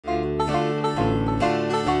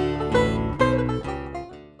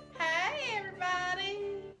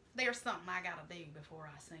something I gotta do before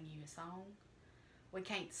I sing you a song. We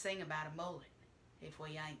can't sing about a mullet if we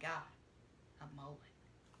ain't got a mullet.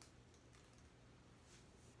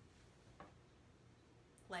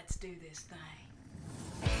 Let's do this thing.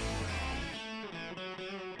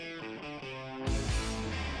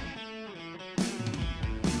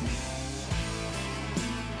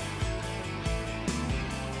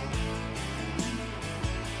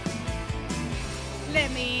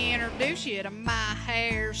 Let me introduce you to my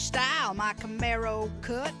hairstyle. My Camaro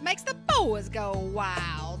cut makes the boys go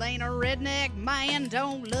wild. Ain't a redneck man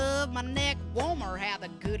don't love my neck warmer how the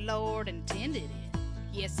good Lord intended it.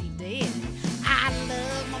 Yes, he did. I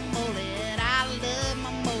love my mullet, I love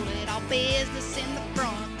my mullet. All business in the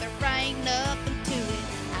front, there ain't nothing to it.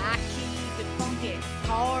 I keep it funky,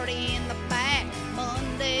 party in the back,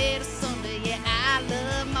 Monday to Sunday. Yeah, I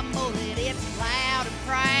love my mullet. It's loud and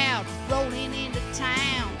proud, rolling into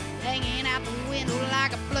town, hanging out the window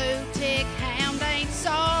like a blue tick hound. Ain't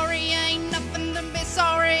sorry, ain't nothing to be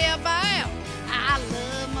sorry about. I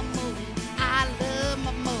love my mullet, I love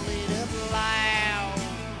my mullet up loud.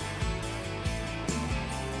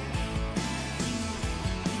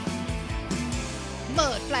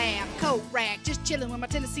 Mud flap, coat rack, just chillin' with my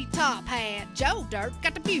Tennessee top hat. Joe Dirt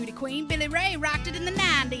got the beauty queen, Billy Ray rocked it in the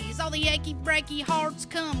 90s. All the achy breaky hearts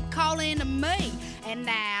come calling to me. And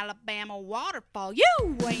Alabama waterfall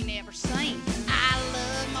you ain't ever seen. I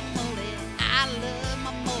love my mullet, I love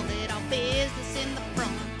my mullet. All business in the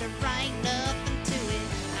front, there ain't nothing to it.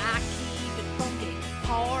 I keep it funky,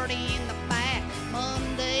 party in the back,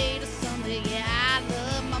 Monday to Sunday. Yeah, I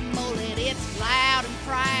love my mullet. It's loud and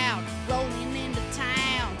proud, rolling into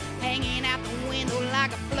town, hanging out the window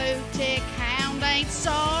like a blue tick hound. Ain't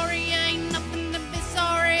sorry, ain't nothing to be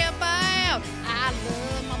sorry about. I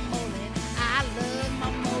love my mullet, I love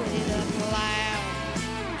my mullet up loud.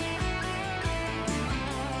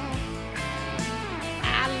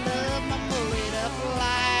 I love my mullet up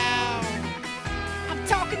loud. I'm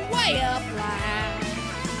talking way up loud.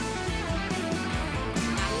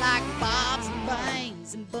 I like bobs and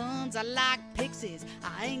bangs and buns, I like pixies.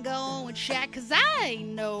 I ain't going shack cause I ain't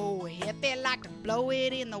no hippie. Like to blow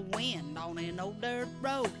it in the wind on an old dirt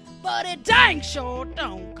road, but it dang sure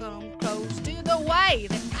don't come close to the way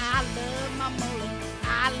that I love my mullet.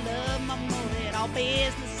 I love my mullet. All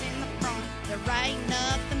business in the front, there ain't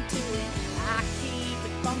nothing to it. I keep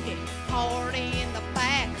it funky, party in the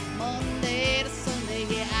back, Monday to Sunday.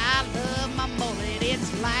 Yeah, I love my mullet.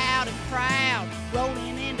 It's loud and proud,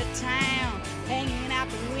 rolling into town, hanging out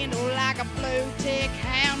the window like a blue tick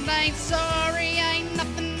hound. Ain't sorry, ain't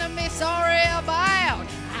nothing to be sorry about.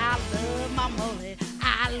 I love my mullet,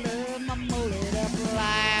 I love my mullet up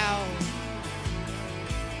loud.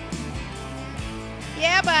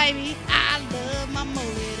 Yeah, baby, I love my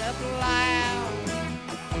mullet up loud.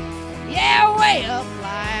 Yeah, way up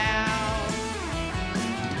loud.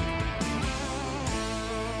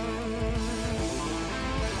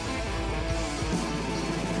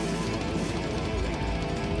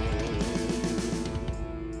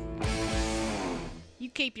 You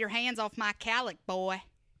keep your hands off my calic, boy.